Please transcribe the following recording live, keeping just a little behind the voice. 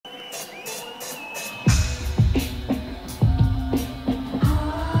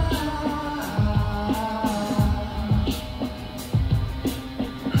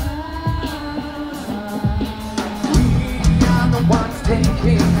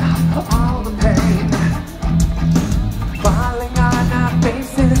all the pain falling on our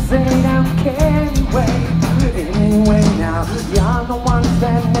faces. They don't care anyway now. You're the ones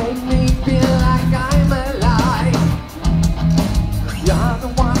that make me feel like I'm alive. You're the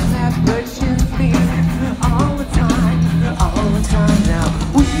one that pushes me all the time now.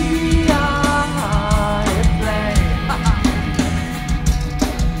 We are at play,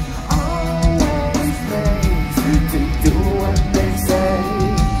 always made to do what they say,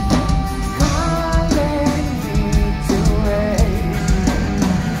 calling me to raise,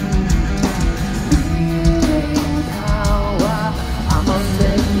 feeling power. I'm gonna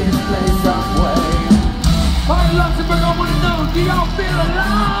make this place some way. Alright, Luxembourg, I wanna know, do y'all feel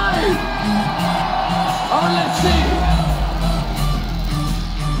alive? Alright, let's see.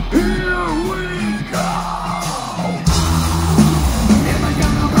 Here we go. Never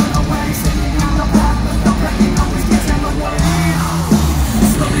gonna run away, sitting on the path, but the rain always gets in the way.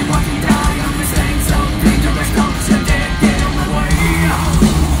 Slowly walking down, I'm staying so dangerous, don't you dare get in the way.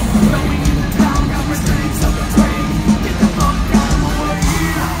 Blowing in the town, got restraints of the train, get the fuck out of my way.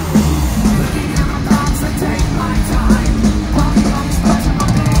 Looking at my thoughts, I take my time, walking on this place of my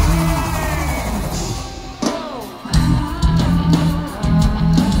pain.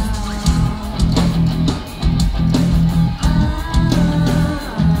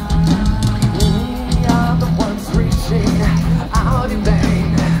 We are the ones reaching out in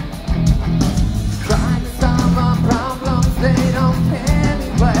vain, trying to solve our problems. They don't care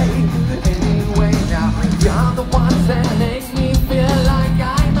anyway now. You're the ones that make me feel like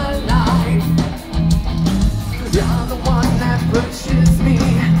I'm alive. You're the one that pushes me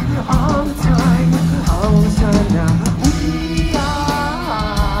all the time now. We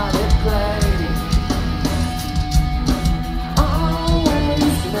are at play,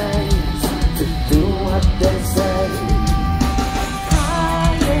 always made to do what they say,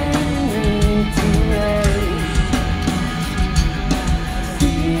 calling to raise,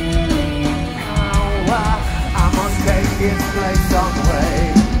 feeling power. I'm gonna take this place some way.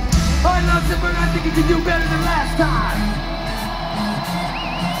 Alright, Luxembourg, I think you can do better than last time.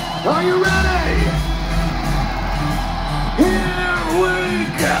 Are you ready?